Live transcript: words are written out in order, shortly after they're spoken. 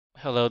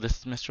Hello, this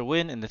is Mr.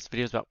 Win, and this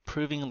video is about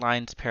proving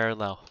lines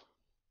parallel.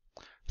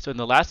 So in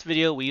the last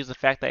video, we used the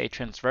fact that a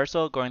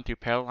transversal going through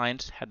parallel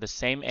lines had the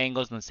same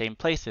angles in the same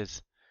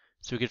places,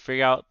 so we could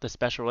figure out the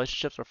special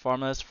relationships or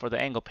formulas for the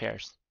angle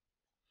pairs.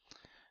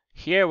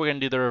 Here we're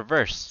going to do the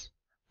reverse.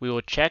 We will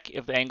check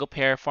if the angle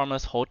pair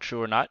formulas hold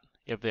true or not.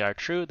 If they are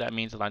true, that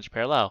means the lines are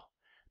parallel.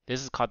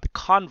 This is called the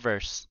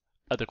converse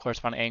of the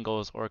corresponding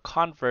angles, or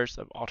converse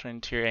of alternate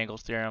interior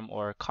angles theorem,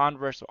 or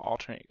converse of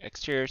alternate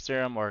exterior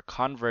theorem, or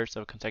converse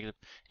of consecutive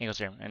angles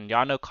theorem. And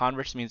y'all know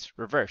converse means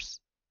reverse.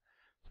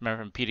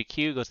 Remember, from P to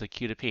Q goes to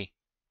Q to P.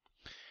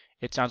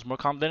 It sounds more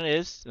common than it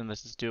is, and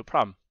let's just do a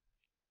problem.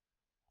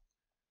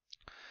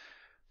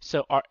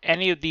 So are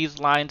any of these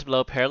lines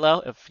below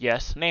parallel? If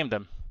yes, name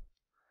them.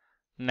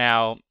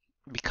 Now,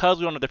 because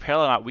we don't know the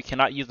parallel or not, we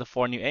cannot use the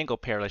four new angle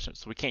pair relations.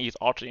 So we can't use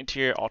alternate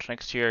interior, alternate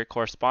exterior,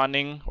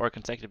 corresponding, or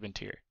consecutive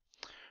interior.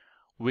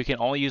 We can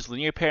only use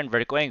linear pair and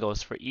vertical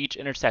angles for each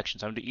intersection.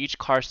 So I'm going to do each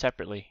car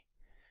separately.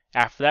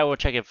 After that, we'll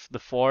check if the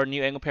four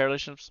new angle pair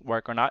relations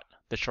work or not.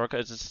 The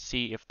shortcut is to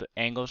see if the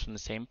angles are in the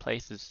same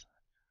places.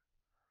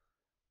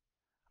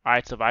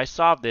 Alright, so if I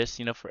solve this,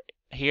 for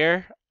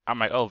here, I'm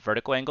like, oh,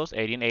 vertical angles,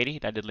 80 and 80,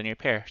 I did linear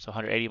pair. So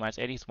 180 minus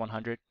 80 is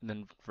 100, and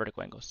then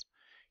vertical angles.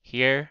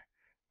 Here,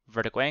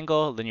 vertical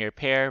angle, linear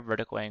pair,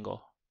 vertical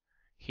angle.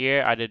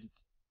 Here, I did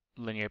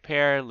linear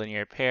pair,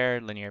 linear pair,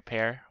 linear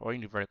pair, or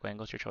you can do vertical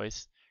angles, your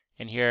choice.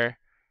 And here,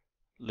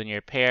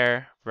 linear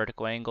pair,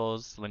 vertical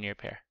angles, linear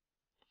pair.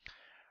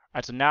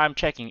 Alright, so now I'm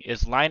checking,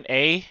 is line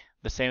A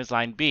the same as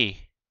line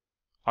B?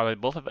 They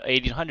both have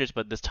 80 and 100s,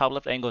 but this top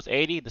left angle is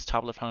 80, this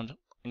top left angle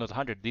is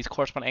 100. These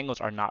corresponding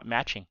angles are not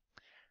matching.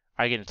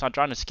 Again, it's not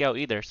drawn to scale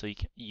either, so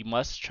you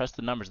must trust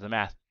the numbers of the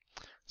math.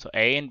 So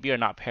A and B are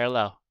not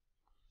parallel.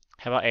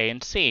 How about A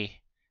and C?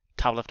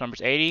 Top left number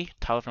is 80,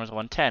 top left number is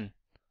 110.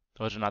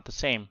 Those are not the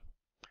same.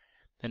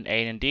 Then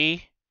A and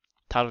D,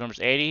 top left number is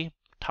 80,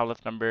 top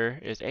left number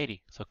is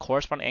 80. So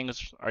corresponding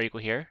angles are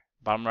equal here.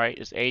 Bottom right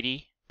is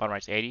 80, bottom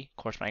right is 80.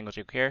 Corresponding angles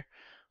are equal here.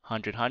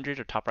 100, 100,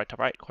 or top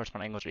right,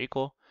 corresponding angles are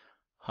equal.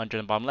 100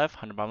 and bottom left,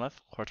 100 bottom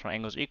left, corresponding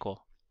angles are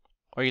equal.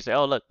 Or you say,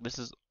 oh look, this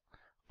is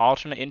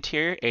alternate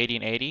interior, 80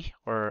 and 80,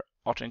 or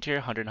alternate interior,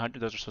 100 and 100,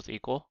 those are supposed to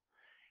equal.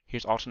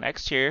 Here's alternate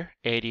exterior,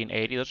 80 and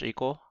 80, those are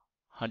equal.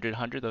 100,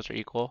 100, those are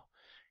equal.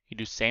 You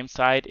do same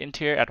side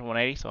interior at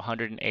 180, so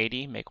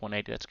 180, make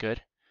 180, that's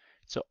good.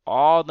 So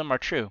all of them are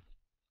true.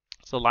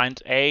 So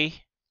lines A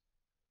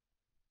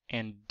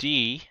and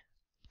D,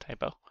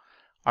 typo,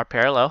 are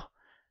parallel.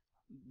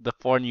 The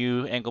four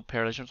new angle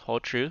pair relations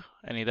hold true,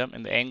 any of them,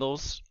 and the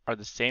angles are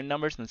the same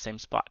numbers in the same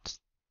spots.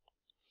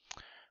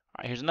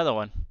 Alright, here's another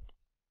one.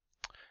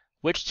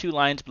 Which two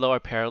lines below are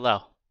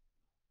parallel?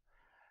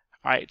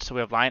 Alright, so we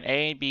have line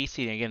A, B,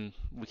 C. And again,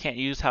 we can't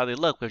use how they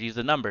look, we have to use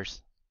the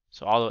numbers.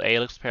 So although A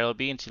looks parallel to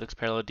B and C looks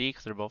parallel to D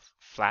because they're both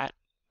flat,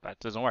 that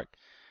doesn't work.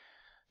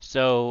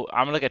 So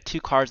I'm going to look at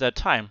two cars at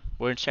a time.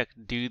 We're going to check,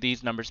 do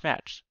these numbers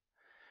match?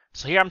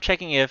 So here I'm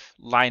checking if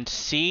line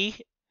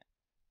C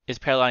is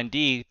parallel to line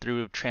D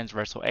through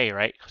transversal A,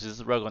 right? Because this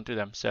is a row going through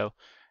them. So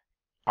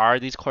are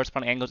these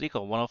corresponding angles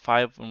equal?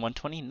 105 and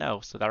 120?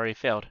 No, so that already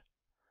failed.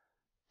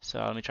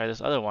 So let me try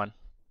this other one.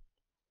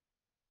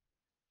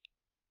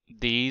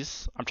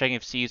 These, I'm checking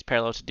if C is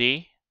parallel to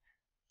D.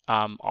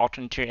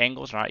 Alternate interior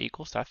angles are not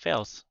equal, so that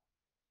fails.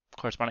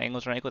 Corresponding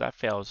angles are not equal, that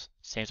fails.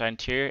 Same side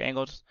interior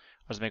angles,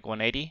 let's make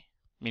 180,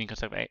 meaning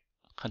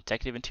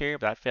consecutive interior,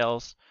 but that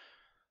fails.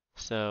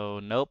 So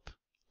nope.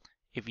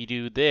 If you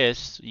do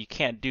this, you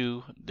can't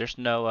do, there's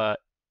no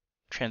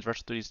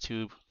transversal through these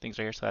two things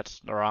right here, so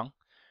that's wrong.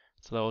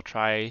 So we'll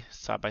try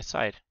side by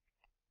side.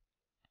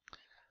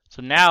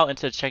 So now,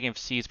 instead of checking if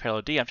C is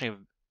parallel to D, I'm checking if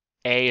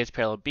A is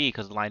parallel to B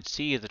because line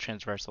C is a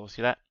transversal.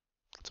 See that?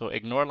 So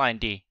ignore line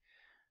D.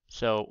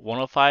 So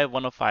 105,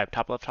 105,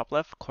 top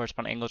left,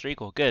 corresponding angles are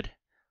equal. Good.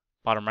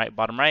 Bottom right,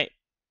 105,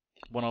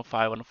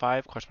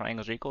 105, corresponding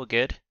angles are equal.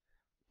 Good.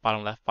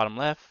 Bottom left,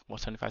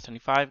 175,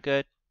 75,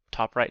 good.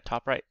 Top right,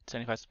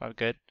 75, 75,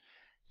 good.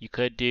 You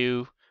could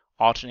do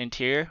alternate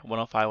interior,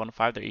 105,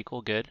 105, they're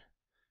equal. Good.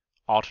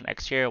 Alternate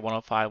exterior,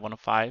 105,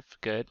 105,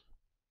 good.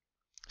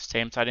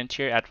 Same side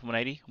interior, add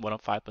 180,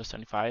 105 plus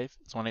 75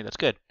 is 180, that's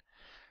good.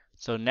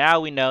 So now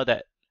we know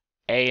that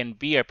A and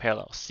B are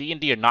parallel. C and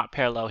D are not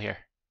parallel here.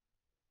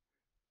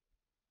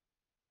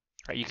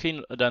 All right, you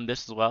could have done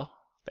this as well.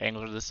 The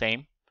angles are the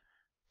same.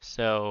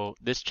 So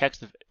this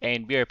checks if A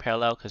and B are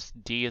parallel because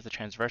D is a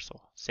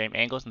transversal. Same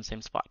angles and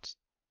same spots.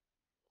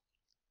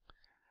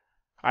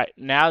 Alright,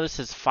 now this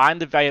is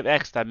find the value of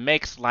x that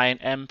makes line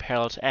M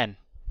parallel to N.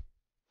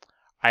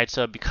 Alright,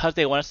 so because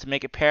they want us to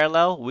make it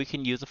parallel, we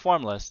can use the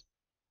formulas.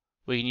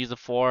 We can use the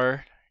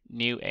four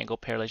new angle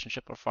pair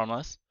relationship or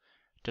formulas.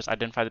 Just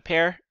identify the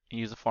pair and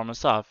use the formula to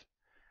solve.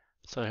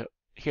 So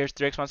here's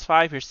 3x minus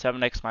 5, here's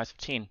 7x minus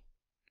 15.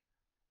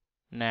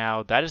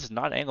 Now that is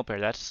not an angle pair,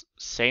 that's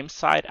same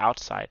side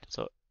outside.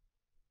 So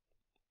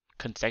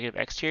consecutive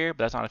exterior,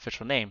 but that's not an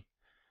official name.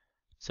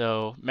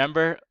 So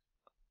remember,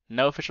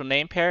 no official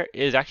name pair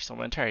is actually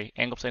supplementary.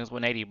 Angle plus angle is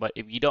 180, but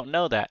if you don't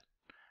know that,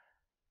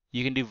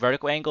 You can do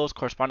vertical angles,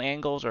 corresponding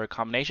angles, or a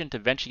combination to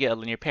eventually get a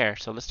linear pair.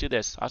 So let's do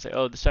this. I'll say,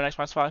 oh, the 7x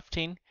minus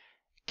 15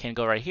 can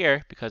go right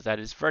here because that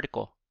is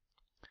vertical.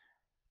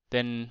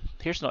 Then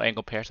here's no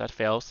angle pair, so that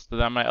fails. So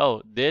then I'm like,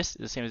 oh, this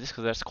is the same as this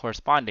because that's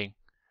corresponding.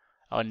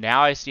 Oh,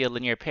 now I see a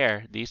linear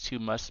pair. These two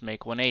must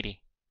make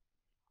 180.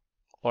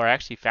 Or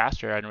actually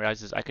faster, I didn't realize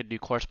this. I could do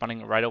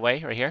corresponding right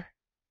away, right here.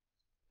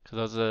 Because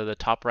those are the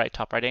top right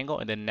angle.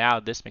 And then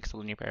now this makes a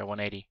linear pair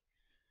 180.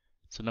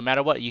 So no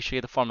matter what, you should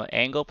get the formula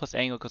angle plus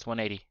angle equals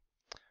 180.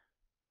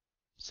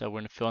 So we're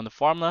going to fill in the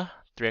formula.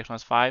 3x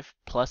minus 5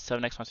 plus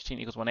 7x minus 15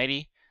 equals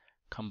 180.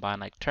 Combine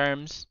like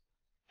terms.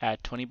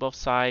 Add 20 both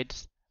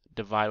sides.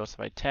 Divide both sides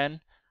by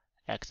 10.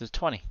 X is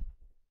 20.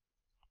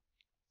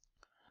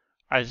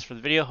 Alright, this is for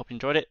the video. Hope you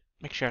enjoyed it.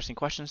 Make sure you have any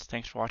questions.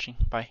 Thanks for watching.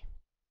 Bye.